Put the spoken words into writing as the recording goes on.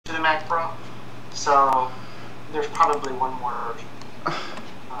to the Mac Pro, so there's probably one more version.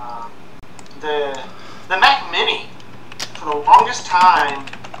 The Mac Mini, for the longest time,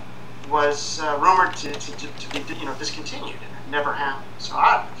 was rumored to be discontinued, and it never happened. So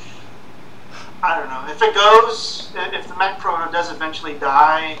I don't know if it goes. If the Mac Pro does eventually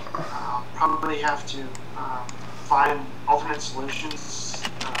die, I'll probably have to find alternate solutions,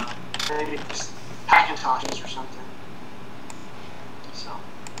 maybe just Hacintoshes or something. So.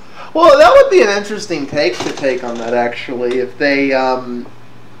 Well, that would be an interesting take to take on that, actually, if they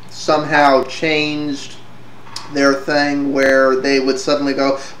somehow changed their thing where they would suddenly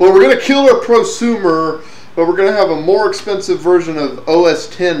go, well, we're going to kill our prosumer, but we're going to have a more expensive version of OS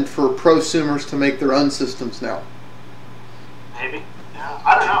X for prosumers to make their own systems now. Maybe. Yeah,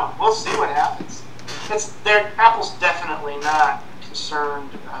 I don't know. We'll see what happens. Apple's definitely not concerned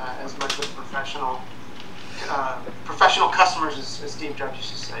as much with professional customers as Steve Jobs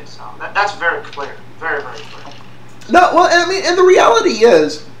used to say. So that's very clear. Very, very clear. No, well, I mean, and the reality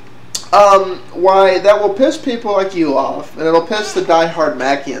is, why that will piss people like you off, and it'll piss the diehard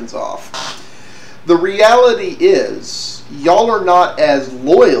Macians off. The reality is, y'all are not as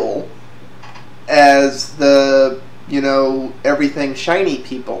loyal as the, everything shiny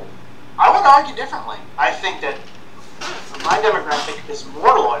people. I would argue differently. I think that my demographic is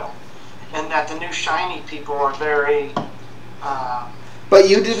more loyal, and that the new shiny people are very. But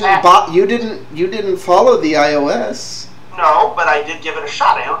you didn't follow the iOS. No, but I did give it a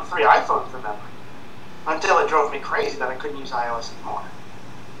shot. I owned 3 iPhones, remember? Until it drove me crazy that I couldn't use iOS anymore.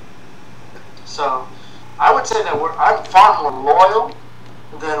 So, I would say that I'm far more loyal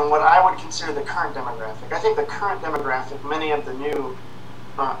than what I would consider the current demographic. I think the current demographic, many of the new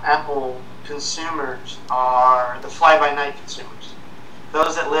Apple consumers are the fly-by-night consumers.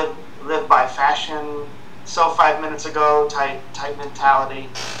 Those that live by fashion, so 5 minutes ago type mentality,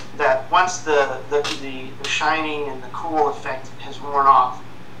 that once the shiny and the cool effect has worn off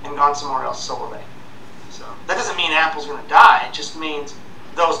and gone somewhere else, so will they. So that doesn't mean Apple's going to die. It just means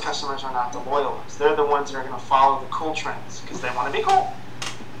those customers are not the loyal ones. They're the ones that are going to follow the cool trends because they want to be cool.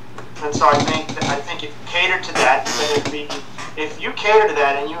 And so I think if you cater to that, if you cater to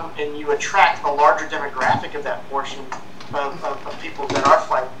that and you attract a larger demographic of that portion of people that are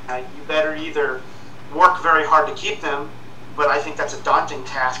fly-by-night, you better either work very hard to keep them, but I think that's a daunting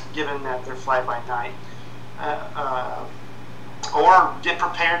task given that they're fly-by-night, or get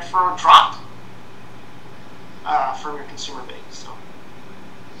prepared for a drop from your consumer base. So.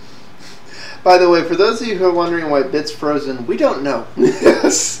 By the way, for those of you who are wondering why Bit's frozen, we don't know.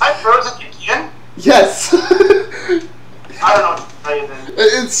 Yes. I'm frozen again? Yes. I don't know what to tell you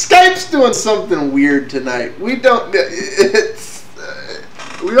then. Skype's doing something weird tonight. We don't know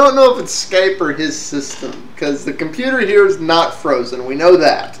if it's Skype or his system, because the computer here is not frozen. We know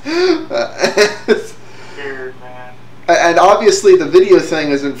that. Weird, man. And obviously the video thing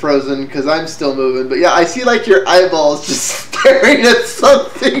isn't frozen because I'm still moving. But yeah, I see like your eyeballs just staring at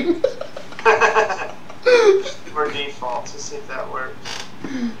something. Or default. Let's see if that works.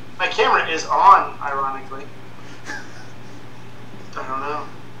 My camera is on, ironically. I don't know.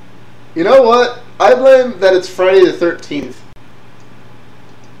 You know what? I blame that it's Friday the 13th.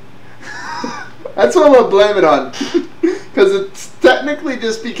 That's what I'm going to blame it on. Because it technically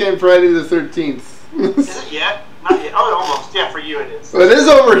just became Friday the 13th. Is it yet? Not yet. Oh, almost. Yeah, for you it is. Well, it is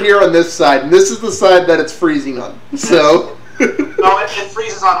over here on this side, and this is the side that it's freezing on. Yes. So... No, it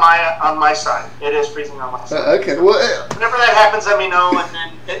freezes on my side. It is freezing on my side. Okay, well... Whenever that happens, let me know, and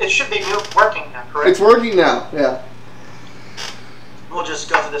then it should be working now, correct? It's working now, yeah. We'll just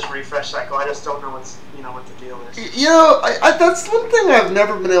go through this refresh cycle. I just don't know what the deal is. You know, that's one thing I've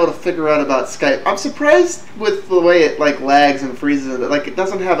never been able to figure out about Skype. I'm surprised with the way it like lags and freezes. Like it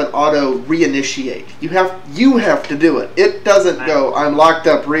doesn't have an auto reinitiate. You have to do it. It doesn't go, I'm locked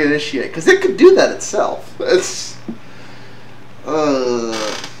up, reinitiate, because it could do that itself. It's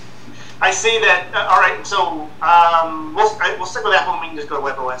I see that. All right, so we'll stick with Apple, and we can just go to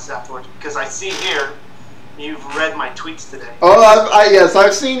WebOS afterwards, because I see here you've read my tweets today. Oh, yes,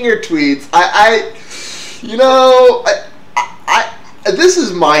 I've seen your tweets. This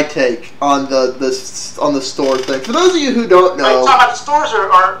is my take on the store thing. For those of you who don't know, are you talking about the stores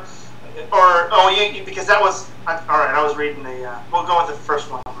because that was all right. I was reading the. We'll go with the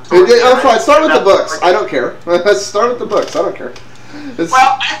first one. Fine. Start with the books. I don't care. Start with the books. I don't care. Well,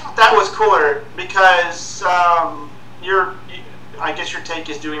 I thought that was cooler because I guess your take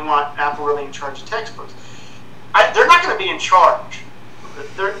is, do we want Apple really in charge of textbooks? They're not going to be in charge.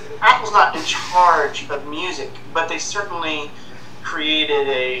 Apple's not in charge of music, but they certainly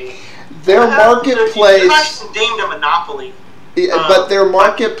created their marketplace. They're not even deemed a monopoly But their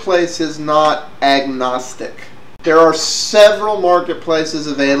marketplace is not agnostic. There are several marketplaces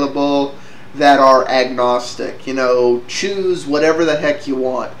available that are agnostic. You know, choose whatever the heck you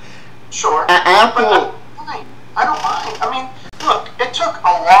want. Sure. Apple. I don't mind. I mean, look, it took a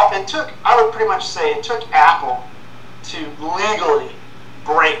lot. I would pretty much say it took Apple to legally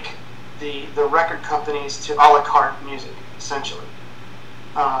break the record companies to a la carte music, essentially.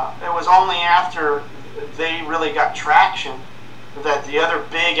 It was only after they really got traction that the other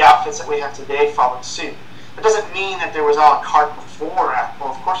big outfits that we have today followed suit. It doesn't mean that there was a la carte before Apple,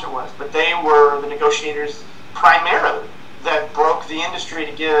 of course it was, but they were the negotiators primarily that broke the industry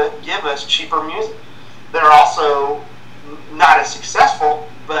to give us cheaper music. They're also not as successful,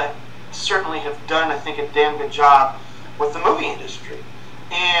 but certainly have done, I think, a damn good job with the movie industry.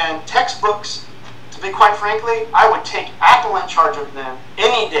 And textbooks, to be quite frankly, I would take Apple in charge of them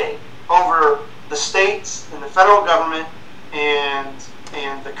any day over the states and the federal government and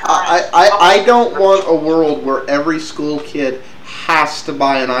the current... I don't want a world where every school kid has to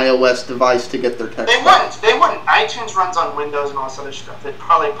buy an iOS device to get their textbook. They wouldn't. iTunes runs on Windows and all this other stuff. They'd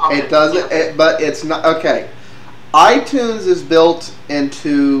probably pump it. It doesn't, but it's not... Okay. iTunes is built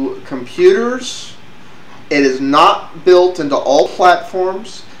into computers. It is not built into all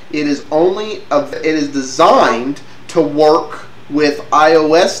platforms. It is designed to work with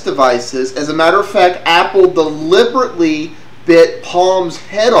iOS devices. As a matter of fact, Apple deliberately bit Palm's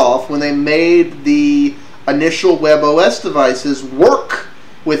head off when they made the initial WebOS devices work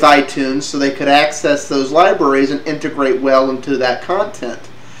with iTunes so they could access those libraries and integrate well into that content.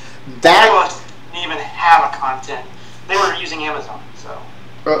 That didn't even have a content. They were using Amazon, so.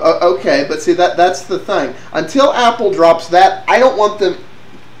 Okay, but see, that's the thing. Until Apple drops that, I don't want them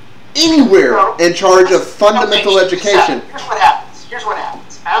anywhere in charge of fundamental education. Here's what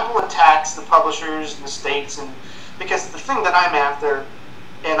happens. Apple attacks the publishers and the states, and because the thing that I'm after,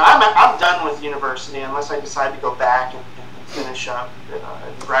 and I'm done with university unless I decide to go back and finish up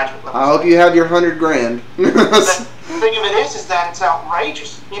at the graduate level. I hope you have your $100 grand. The thing of it is that it's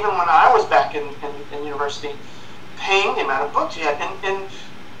outrageous. Even when I was back in university, paying the amount of books you had, and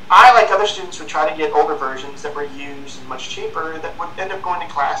I, like other students, would try to get older versions that were used and much cheaper that would end up going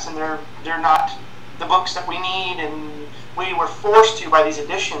to class, and they're not the books that we need, and we were forced to by these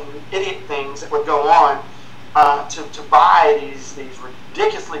idiot things that would go on to buy these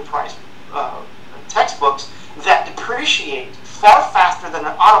ridiculously priced textbooks that depreciate far faster than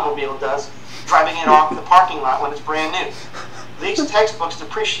an automobile does driving it off the parking lot when it's brand new. These textbooks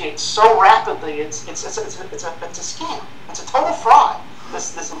depreciate so rapidly, it's a scam. It's a total fraud.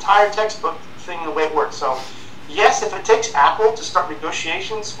 This entire textbook thing, the way it works. So, yes, if it takes Apple to start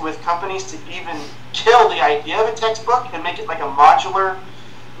negotiations with companies to even kill the idea of a textbook and make it like a modular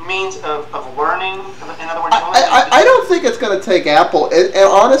means of learning, in other words, I don't think it's going to take Apple. And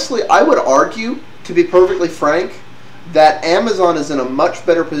honestly, I would argue, to be perfectly frank, that Amazon is in a much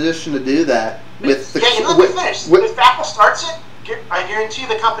better position to do that. Let me finish. If Apple starts it, I guarantee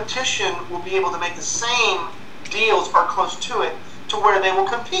the competition will be able to make the same deals or close to it, to where they will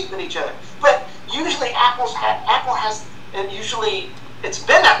compete with each other. But usually Apple has, and usually it's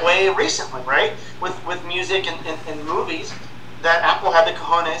been that way recently, right? With music and movies, that Apple had the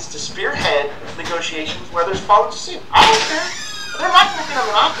cojones to spearhead negotiations where there's followed suit. I don't care. They're not going to get a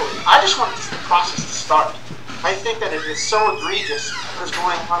monopoly. I just want the process to start. I think that it is so egregious what's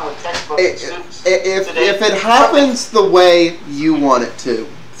going on with textbooks and suits. If it happens the way you want it to,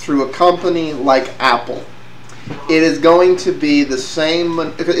 through a company like Apple, it is going to be the same.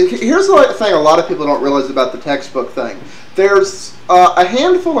 Here's the thing a lot of people don't realize about the textbook thing. There's a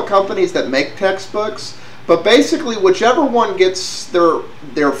handful of companies that make textbooks, but basically whichever one gets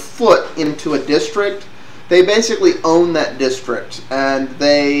their foot into a district, they basically own that district, and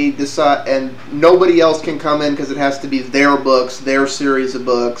they decide, and nobody else can come in because it has to be their books, their series of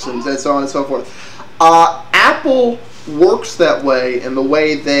books, and so on and so forth. Apple works that way in the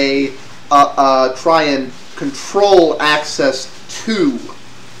way they try and control access to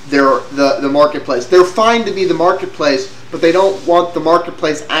the marketplace. They're fine to be the marketplace, but they don't want the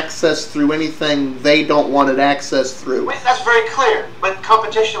marketplace access through anything they don't want it accessed through. Wait, that's very clear, but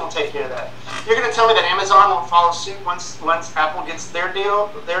competition will take care of that. You're going to tell me that Amazon won't follow suit once Apple gets their deal?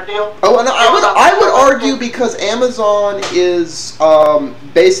 Oh, and I would argue because Amazon is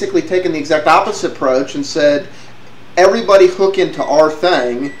basically taking the exact opposite approach and said, everybody hook into our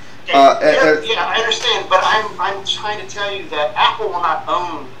thing. I understand, but I'm trying to tell you that Apple will not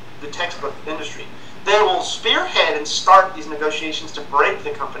own the textbook industry. They will spearhead and start these negotiations to break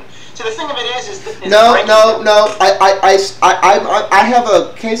the company. So the thing of it is no. I have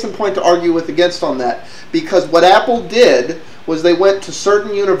a case in point to argue with against on that, because what Apple did was they went to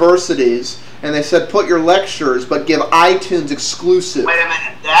certain universities and they said, put your lectures, but give iTunes exclusive. Wait a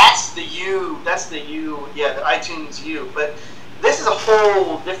minute, that's the U, yeah, the iTunes U, but this is a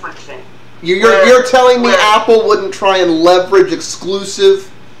whole different thing. You're telling me Apple wouldn't try and leverage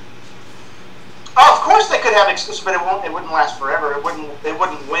exclusive? Oh, of course they could have exclusive, but it wouldn't last forever. It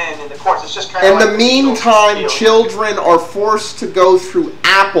wouldn't win in the courts. It's just kind of. In the meantime, children are forced to go through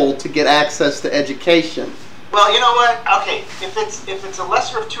Apple to get access to education. Well, you know what? Okay, if it's a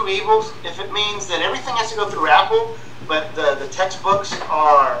lesser of two evils, if it means that everything has to go through Apple, but the textbooks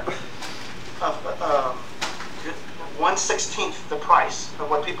are 1/16 the price of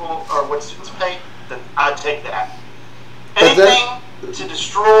what students pay, then I'd take that. Anything to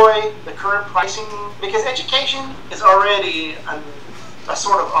destroy the current pricing, because education is already a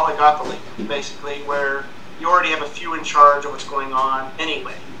sort of oligopoly, basically, where you already have a few in charge of what's going on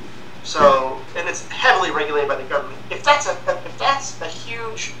anyway. So, and it's heavily regulated by the government. If that's a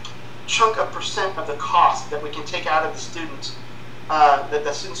huge chunk of percent of the cost that we can take out of the students, that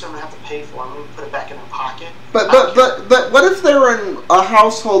the students don't have to pay for, and we can put it back in their pocket. But what if they're in a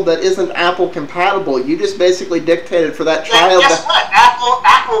household that isn't Apple compatible? You just basically dictated for that child. Guess what?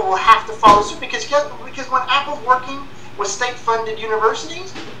 Apple will have to follow suit because when Apple's working with state-funded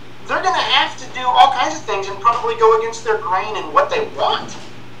universities, they're going to have to do all kinds of things and probably go against their grain and what they want.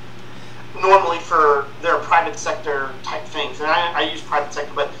 Normally for their private sector type things, and I use private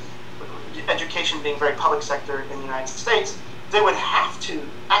sector, but education being very public sector in the United States, they would have to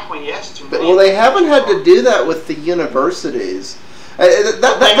acquiesce to. Well, they haven't had to do that with the universities.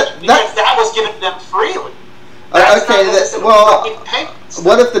 That was given to them freely.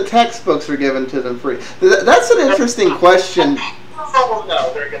 What if the textbooks are given to them free? That's an interesting question.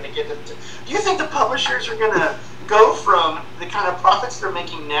 No, they're going to get it. Do you think the publishers are going to go from the kind of profits they're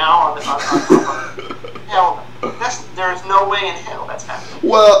making now on hell? There is no way in hell that's happening.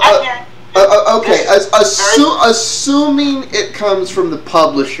 Well. Okay, assuming it comes from the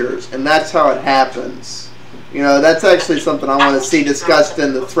publishers, and that's how it happens. You know, that's actually something I want to see discussed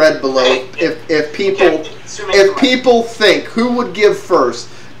in the thread below. If people think, who would give first?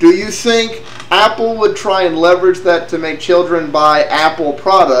 Do you think Apple would try and leverage that to make children buy Apple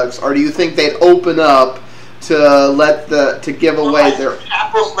products, or do you think they'd open up to give away their?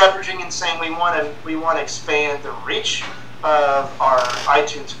 Apple's leveraging and saying we want to expand the reach of our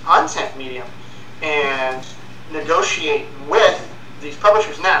iTunes content medium and negotiate with these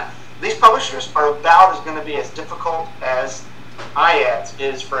publishers. Now, these publishers are about going to be as difficult as iAds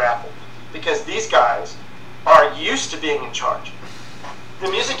is for Apple, because these guys are used to being in charge.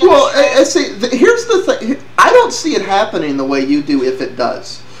 The music industry. Well, see, here's the thing. I don't see it happening the way you do if it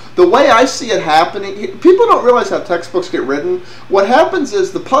does. The way I see it happening, people don't realize how textbooks get written. What happens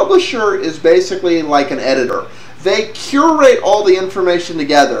is the publisher is basically like an editor. They curate all the information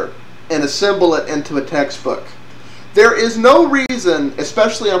together and assemble it into a textbook. There is no reason,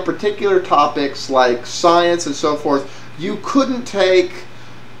 especially on particular topics like science and so forth, you couldn't take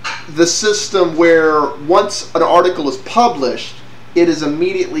the system where once an article is published, it is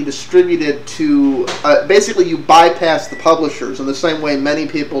immediately distributed to, basically you bypass the publishers in the same way many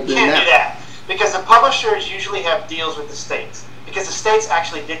people do now. Can't do that, because the publishers usually have deals with the states, because the states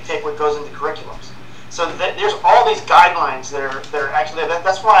actually dictate what goes into curriculums. So there's all these guidelines that are actually there.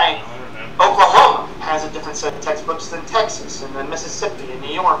 That's why Oklahoma has a different set of textbooks than Texas, and then Mississippi, and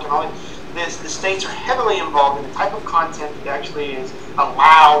New York, and all this. The states are heavily involved in the type of content that actually is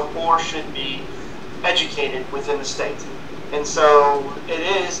allowed or should be educated within the state. And so it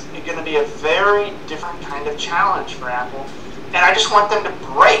is going to be a very different kind of challenge for Apple. And I just want them to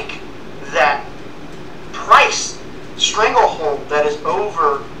break that price stranglehold that is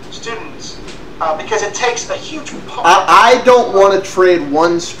over students. Because it takes a huge part. I don't want to trade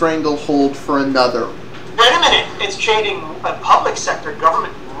one stranglehold for another. Wait a minute. It's trading a public sector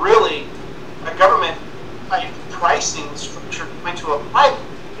government, really, a government pricing structure into a private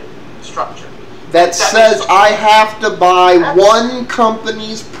structure. That says I have to buy one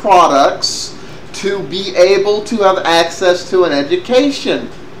company's products to be able to have access to an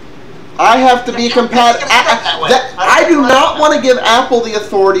education. I have to be compatible. I do not want to give Apple the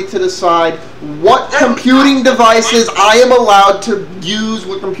authority to decide what computing devices I am allowed to use,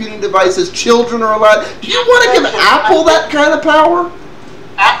 what computing devices children are allowed. Do you want to give Apple that kind of power?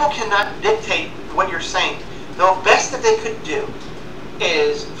 Apple cannot dictate what you're saying. The best that they could do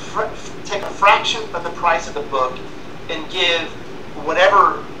is take a fraction of the price of the book and give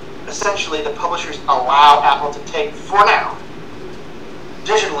whatever essentially the publishers allow Apple to take for now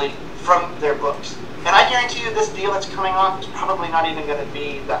digitally from their books. And I guarantee you this deal that's coming off is probably not even going to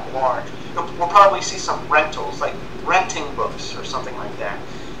be that large. We'll probably see some rentals, like renting books or something like that,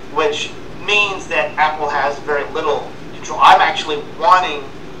 which means that Apple has very little control. I'm actually wanting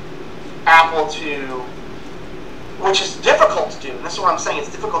Apple to, which is difficult to do, and this is what I'm saying,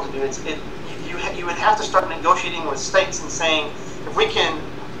 it's difficult to do. You would have to start negotiating with states and saying, if we can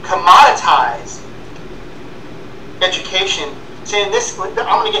commoditize education, saying this, I'm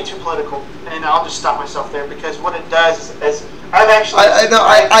going to get too political, and I'll just stop myself there, because what it does is I've actually...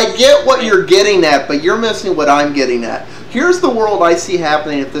 I get what you're getting at, but you're missing what I'm getting at. Here's the world I see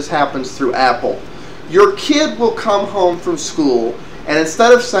happening if this happens through Apple. Your kid will come home from school, and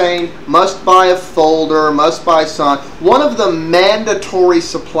instead of saying, must buy a folder, must buy something, one of the mandatory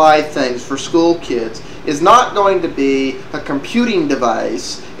supply things for school kids is not going to be a computing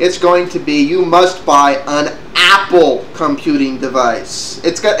device. It's going to be, you must buy an Apple computing device.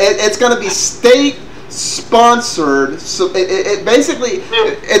 It's going to be state sponsored. So it basically,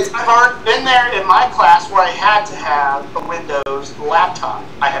 I've already been there in my class where I had to have a Windows laptop.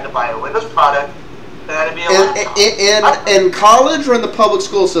 I had to buy a Windows product. It had to be a laptop. In college or in the public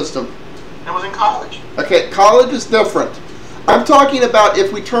school system? It was in college. Okay, college is different. I'm talking about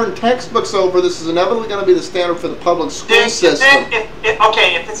if we turn textbooks over, this is inevitably going to be the standard for the public school system.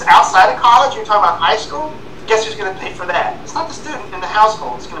 If it's outside of college, you're talking about high school, guess who's going to pay for that? It's not the student in the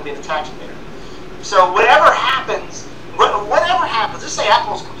household, it's going to be the taxpayer. So whatever happens, let's say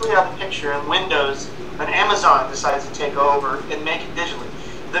Apple's completely out of the picture and Windows and Amazon decides to take over and make it digitally.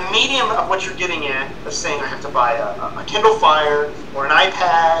 The medium of what you're getting at of saying I have to buy a Kindle Fire or an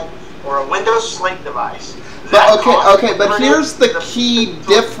iPad or a Windows Slate device. But here's the key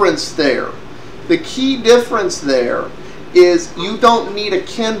difference there. The key difference there is you don't need a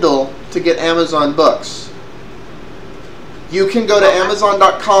Kindle to get Amazon books. You can go to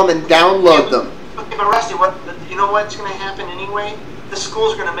Amazon.com and download them. Okay, but Rusty, you know what's going to happen anyway? The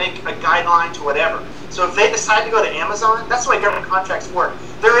school's going to make a guideline to whatever. So if they decide to go to Amazon, that's the way government contracts work.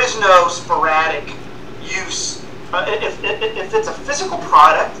 There is no sporadic use. If it's a physical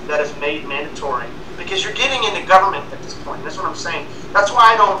product that is made mandatory, because you're getting into government at this point. That's what I'm saying. That's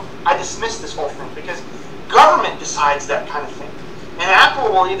why I dismiss this whole thing, because government decides that kind of thing. And Apple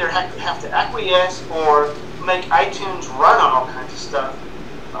will either have to acquiesce or make iTunes run on all kinds of stuff,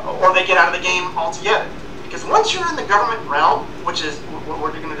 or they get out of the game altogether. Because once you're in the government realm, which is what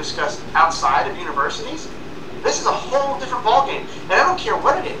we're going to discuss outside of universities, this is a whole different ballgame. And I don't care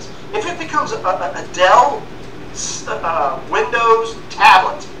what it is. If it becomes a Dell Windows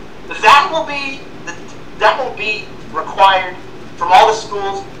tablet, that will be required from all the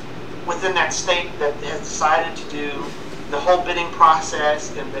schools within that state that has decided to do the whole bidding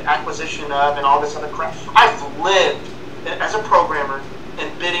process and the acquisition of and all this other crap. I've lived as a programmer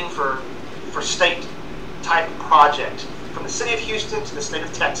in bidding for state type projects from the city of Houston to the state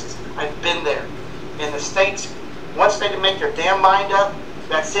of Texas. I've been there. In the states, once they make their damn mind up,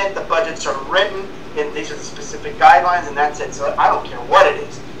 that's it. The budgets are written, and these are the specific guidelines, and that's it. So I don't care what it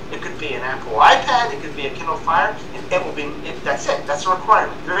is. It could be an Apple iPad, it could be a Kindle Fire, and it will be. That's it. That's a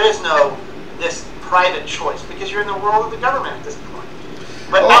requirement. There is no this private choice because you're in the world of the government at this point.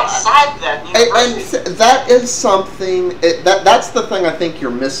 But outside that, and that is something. That's the thing I think you're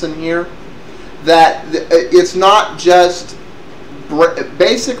missing here. That it's not just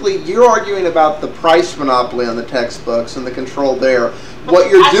basically you're arguing about the price monopoly on the textbooks and the control there. What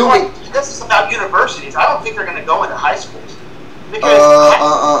you're doing. This is about universities. I don't think they're going to go into high schools.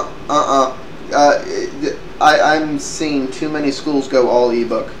 Because I'm seeing too many schools go all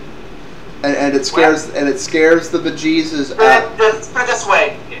ebook, and it scares the bejesus out. Put it this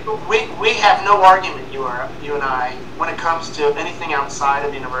way: we have no argument, you and I, when it comes to anything outside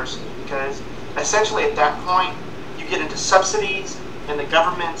of university, because essentially at that point you get into subsidies and the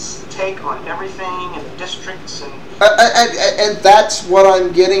government's take on everything and the districts and that's what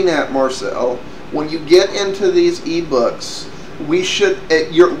I'm getting at, Marcel. When you get into these ebooks, we should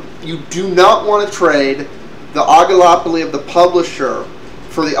you do not want to trade the oligopoly of the publisher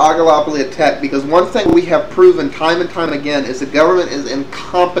for the oligopoly of tech, because one thing we have proven time and time again is the government is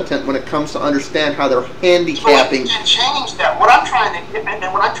incompetent when it comes to understand how they're handicapping. So change that. What I'm trying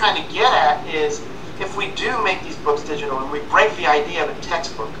to get at is, if we do make these books digital and we break the idea of a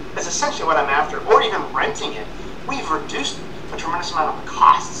textbook, that's essentially what I'm after, or even renting it, we've reduced a tremendous amount of the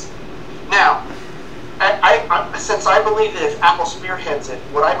costs. Now, since I believe that if Apple spearheads it,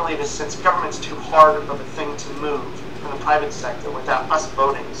 what I believe is, since government's too hard of a thing to move from the private sector without us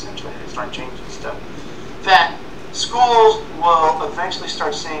voting, essentially, they start changing stuff, that schools will eventually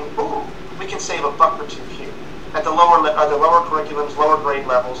start saying, ooh, we can save $1 or $2 here at the lower curriculums, lower grade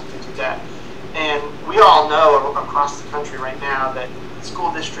levels, and things like that. And we all know across the country right now that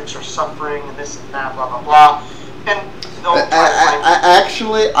school districts are suffering and this and that, blah, blah, blah. And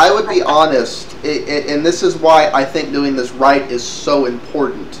actually, I would be honest, and this is why I think doing this right is so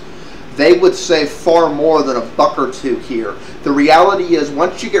important. They would save far more than $1 or $2 here. The reality is,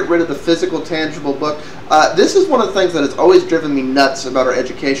 once you get rid of the physical, tangible book, this is one of the things that has always driven me nuts about our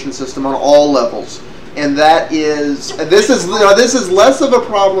education system on all levels. And that is, this is less of a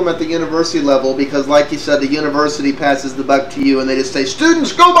problem at the university level because, like you said, the university passes the buck to you and they just say,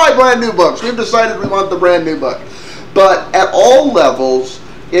 students, go buy brand new books. We've decided we want the brand new book. But at all levels,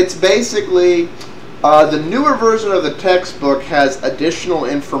 it's basically the newer version of the textbook has additional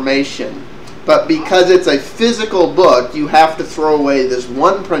information. But because it's a physical book, you have to throw away this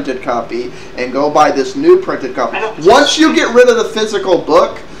one printed copy and go buy this new printed copy. Once you get rid of the physical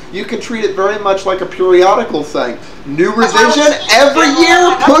book, you can treat it very much like a periodical thing. New revision, every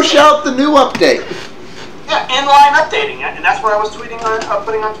year, push out the new update. Yeah, inline updating, and that's what I was tweeting on,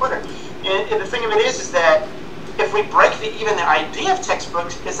 putting on Twitter. And the thing of it is that if we break even the idea of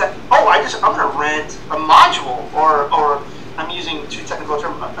textbooks, is that, I'm going to rent a module, or I'm using too technical a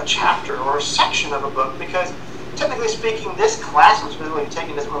term, a chapter or a section of a book, because technically speaking, this class I'm specifically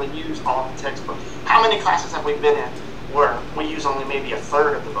taking doesn't really use all of the textbook. How many classes have we been in where we use only maybe a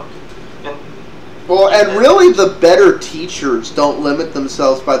third of the book? And really the better teachers don't limit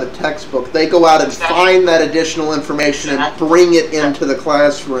themselves by the textbook. They go out and find that additional information and bring it into the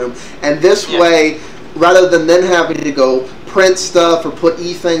classroom. And this way, rather than then having to go print stuff or put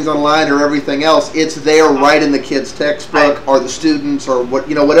e-things online or everything else, it's there right in the kid's textbook or the students or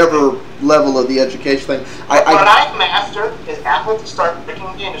whatever level of the education thing. What I'm after is Apple to start breaking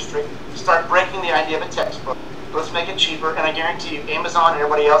the industry, start breaking the idea of a textbook. Let's make it cheaper, and I guarantee you Amazon and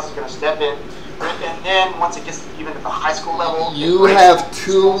everybody else is going to step in. And then once it gets even at the high school level, you have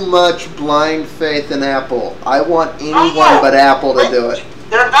too much blind faith in Apple. I want anyone but Apple to do it.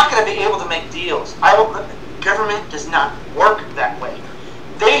 They're not going to be able to make deals. Government does not work that way.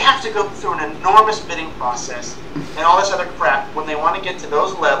 They have to go through an enormous bidding process and all this other crap when they want to get to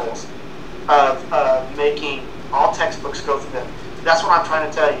those levels of making all textbooks go through them. That's what I'm trying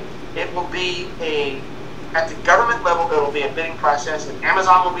to tell you. It will be at the government level, it will be a bidding process, and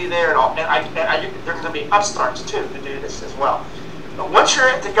Amazon will be there, and there are going to be upstarts too to do this as well. But once you're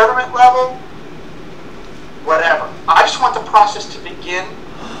at the government level, whatever. I just want the process to begin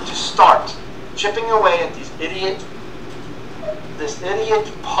to start chipping away at this idiot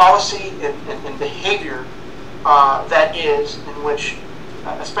policy and behavior that is in which,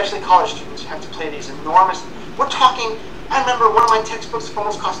 especially college students, have to pay these enormous. We're talking. I remember one of my textbooks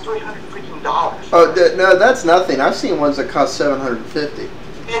almost cost $300 freaking dollars. Oh no, that's nothing. I've seen ones that cost $750.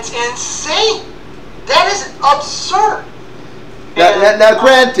 It's insane. That is absurd. Now,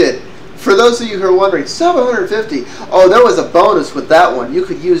 granted, for those of you who are wondering, $750. Oh, there was a bonus with that one. You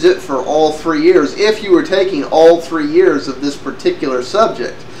could use it for all 3 years if you were taking all 3 years of this particular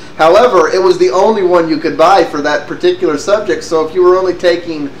subject. However, it was the only one you could buy for that particular subject, so if you were only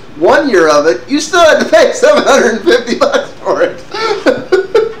taking 1 year of it, you still had to pay $750 for it.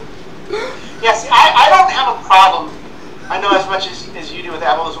 Yes, I don't have a problem. I know as much as you do with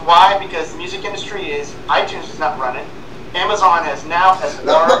Apple. Why? Because the music industry iTunes does not run it. Amazon has now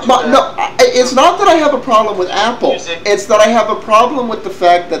No, it's not that I have a problem with Apple. Music. It's that I have a problem with the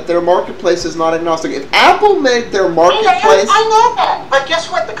fact that their marketplace is not agnostic. If Apple made their marketplace... I know that, but guess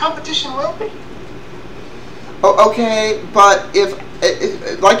what? The competition will be. Oh, okay, but if,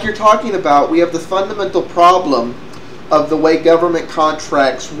 like you're talking about, we have the fundamental problem of the way government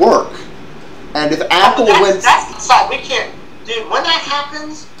contracts work. And if Apple wins... That's the side. We can't... Dude, when that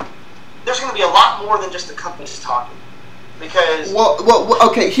happens, there's going to be a lot more than just the companies talking. Because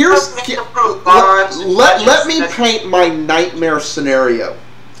okay. Here's let me paint my nightmare scenario.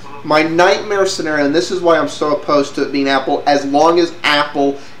 My nightmare scenario, and this is why I'm so opposed to it being Apple. As long as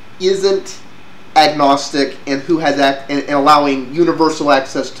Apple isn't agnostic and and allowing universal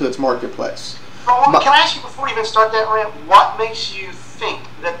access to its marketplace. Can I ask you before you even start that rant? What makes you think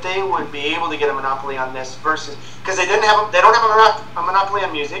that they would be able to get a monopoly on this versus because they don't have a monopoly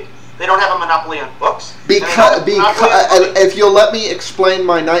on music. They don't have a monopoly on books. Because if you'll let me explain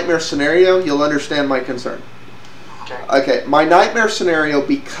my nightmare scenario, you'll understand my concern. Okay, my nightmare scenario,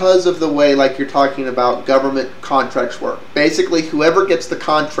 because of the way, like you're talking about, government contracts work. Basically, whoever gets the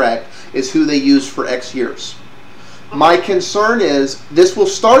contract is who they use for X years. My concern is this will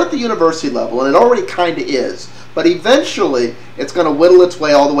start at the university level, and it already kind of is, but eventually it's going to whittle its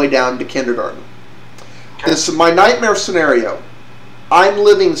way all the way down to kindergarten. This is my nightmare scenario. I'm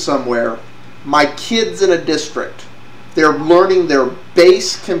living somewhere, my kid's in a district, they're learning their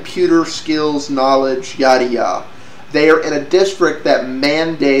base computer skills, knowledge, yada yada. They are in a district that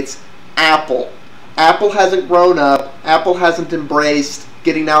mandates Apple. Apple hasn't grown up. Apple hasn't embraced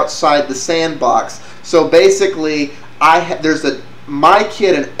getting outside the sandbox. So basically, my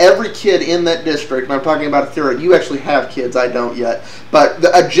kid and every kid in that district, and I'm talking about a theory, you actually have kids, I don't yet, but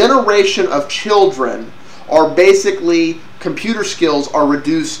a generation of children are basically, computer skills are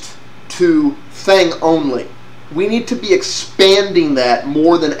reduced to thing only. We need to be expanding that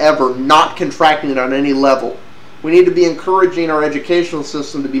more than ever, not contracting it on any level. We need to be encouraging our educational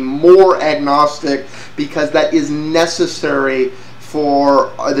system to be more agnostic, because that is necessary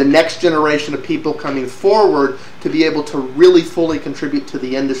for the next generation of people coming forward to be able to really fully contribute to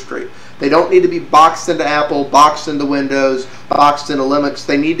the industry. They don't need to be boxed into Apple, boxed into Windows, boxed into Linux.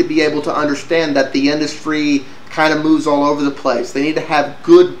 They need to be able to understand that the industry kind of moves all over the place. They need to have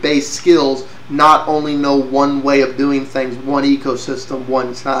good base skills, not only know one way of doing things, one ecosystem,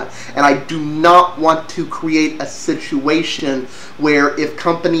 one's not. And I do not want to create a situation where if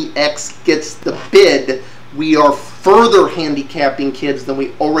company X gets the bid, we are further handicapping kids than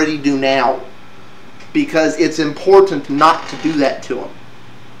we already do now, because it's important not to do that to them.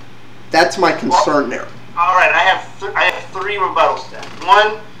 That's my concern there. All right, I have three rebuttals to that.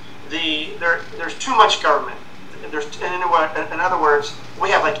 One, there's too much government. In other words, we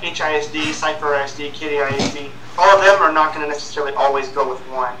have like HISD, Cypher ISD, Kitty ISD. All of them are not going to necessarily always go with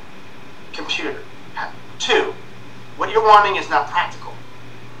one computer. Two, what you're wanting is not practical.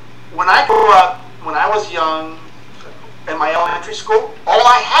 When I grew up, when I was young, in my elementary school, all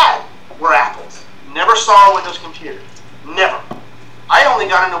I had were Apples. Never saw a Windows computer. Never. I only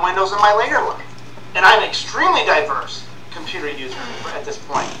got into Windows in my later life. And I'm an extremely diverse computer user at this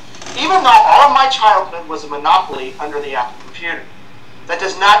point. Even though all of my childhood was a monopoly under the Apple computer, that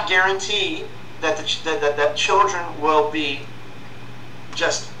does not guarantee that that children will be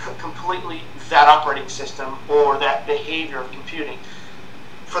just completely that operating system or that behavior of computing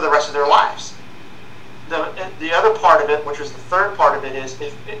for the rest of their lives. The other part of it, which was the third part of it, is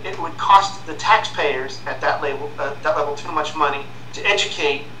if it would cost the taxpayers at that level too much money to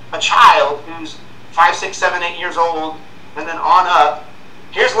educate a child who's 5, 6, 7, 8 years old, and then on up.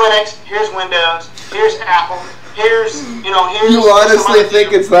 Here's Linux, here's Windows, here's Apple, here's. You honestly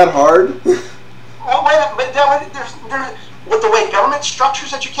think it's that hard? Well, wait a minute, but with the way government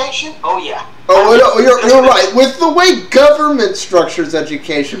structures education, oh yeah. Oh, you're right. With the way government structures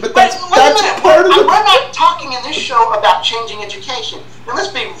education, but that's part of the. We're not talking in this show about changing education. And let's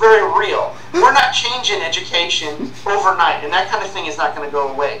be very real. We're not changing education overnight, and that kind of thing is not going to go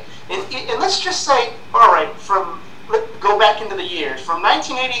away. And let's just say, all right, go back into the years. From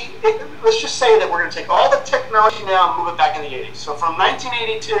 1980, let's just say that we're going to take all the technology now and move it back in the 80s. So from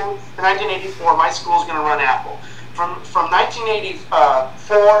 1982 to 1984, my school's going to run Apple. From 1984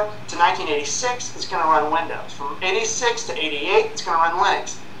 to 1986, it's going to run Windows. From 86 to 88, it's going to run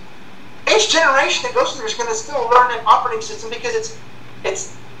Linux. Each generation that goes through is going to still learn an operating system, because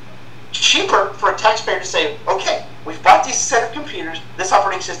it's cheaper for a taxpayer to say, okay, we've bought this set of computers, this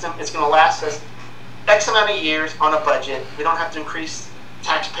operating system is going to last us X amount of years on a budget. We don't have to increase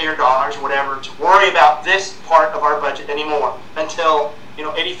taxpayer dollars or whatever to worry about this part of our budget anymore until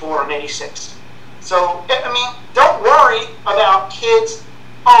 84 and 86. So, I mean, don't worry about kids.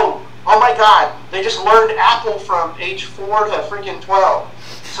 Oh my God, they just learned Apple from age 4 to freaking 12.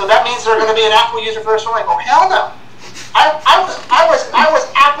 So that means they're going to be an Apple user for the rest of their life. Oh, hell no. I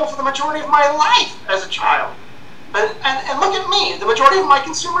was Apple for the majority of my life as a child. And look at me. The majority of my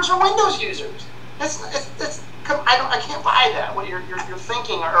consumers are Windows users. I can't buy that. What you're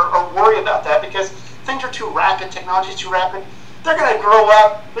thinking or worry about that, because things are too rapid. Technology is too rapid. They're going to grow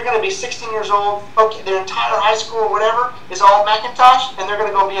up. They're going to be 16 years old. Okay, their entire high school or whatever is all Macintosh, and they're going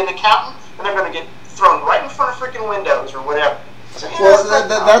to go be an accountant, and they're going to get thrown right in front of freaking Windows or whatever. So,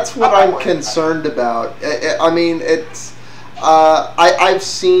 that's what I'm concerned about. I mean, it's. I've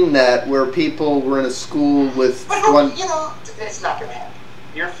seen that where people were in a school with one. It's not going to happen.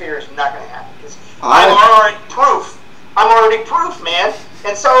 Your fear is not going to happen, because I'm already proof. I'm already proof, man.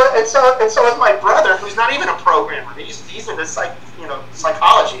 And so is my brother, who's not even a programmer. He's into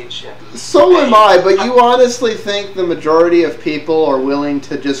psychology and shit. So am I, but you honestly think the majority of people are willing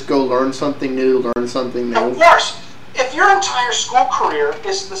to just go learn something new? Of course. If your entire school career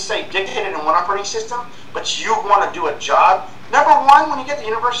is, let's say, dictated in one operating system, but you want to do a job, number one, when you get to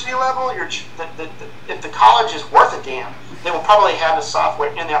university level, if the college is worth a damn, they will probably have the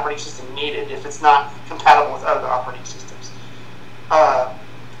software in the operating system needed if it's not compatible with other operating systems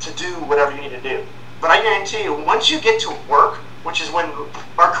to do whatever you need to do. But I guarantee you, once you get to work, which is when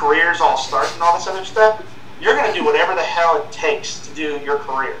our careers all start and all this other stuff, you're going to do whatever the hell it takes to do your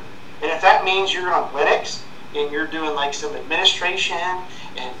career. And if that means you're on Linux and you're doing like some administration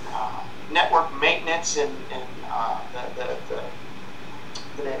and network maintenance and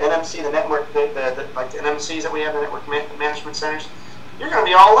the NMC, the network, like the NMCs that we have, the network management centers, you're going to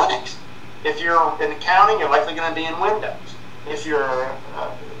be all Linux. If you're in accounting, you're likely going to be in Windows. If you're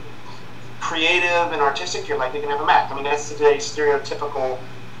creative and artistic, you're likely going to have a Mac. I mean, that's today's stereotypical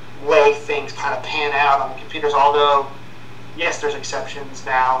way things kind of pan out on the computers, although, yes, there's exceptions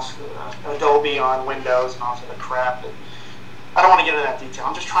now. Adobe on Windows and all sort of crap. And I don't want to get into that detail.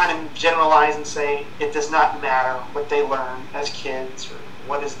 I'm just trying to generalize and say it does not matter what they learn as kids or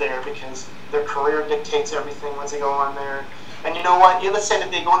what is there, because their career dictates everything once they go on there. And you know what? Let's say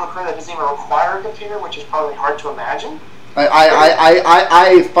that they go into a career that doesn't even require a computer, which is probably hard to imagine.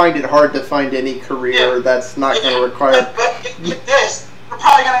 I find it hard to find any career that's not going to require. But get this, they're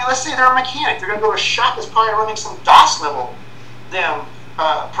probably going to, let's say they're a mechanic, they're going to go to a shop that's probably running some DOS level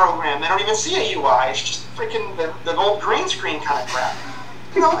program. They don't even see a UI. It's just freaking the old green screen kind of crap.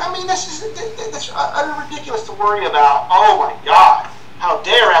 You know, I mean, that's utter ridiculous to worry about. Oh my God, how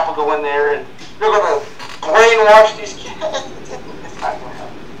dare Apple go in there and they're going to brainwash these kids. It's not going to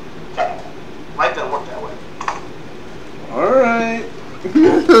happen. Life doesn't work that way. All right.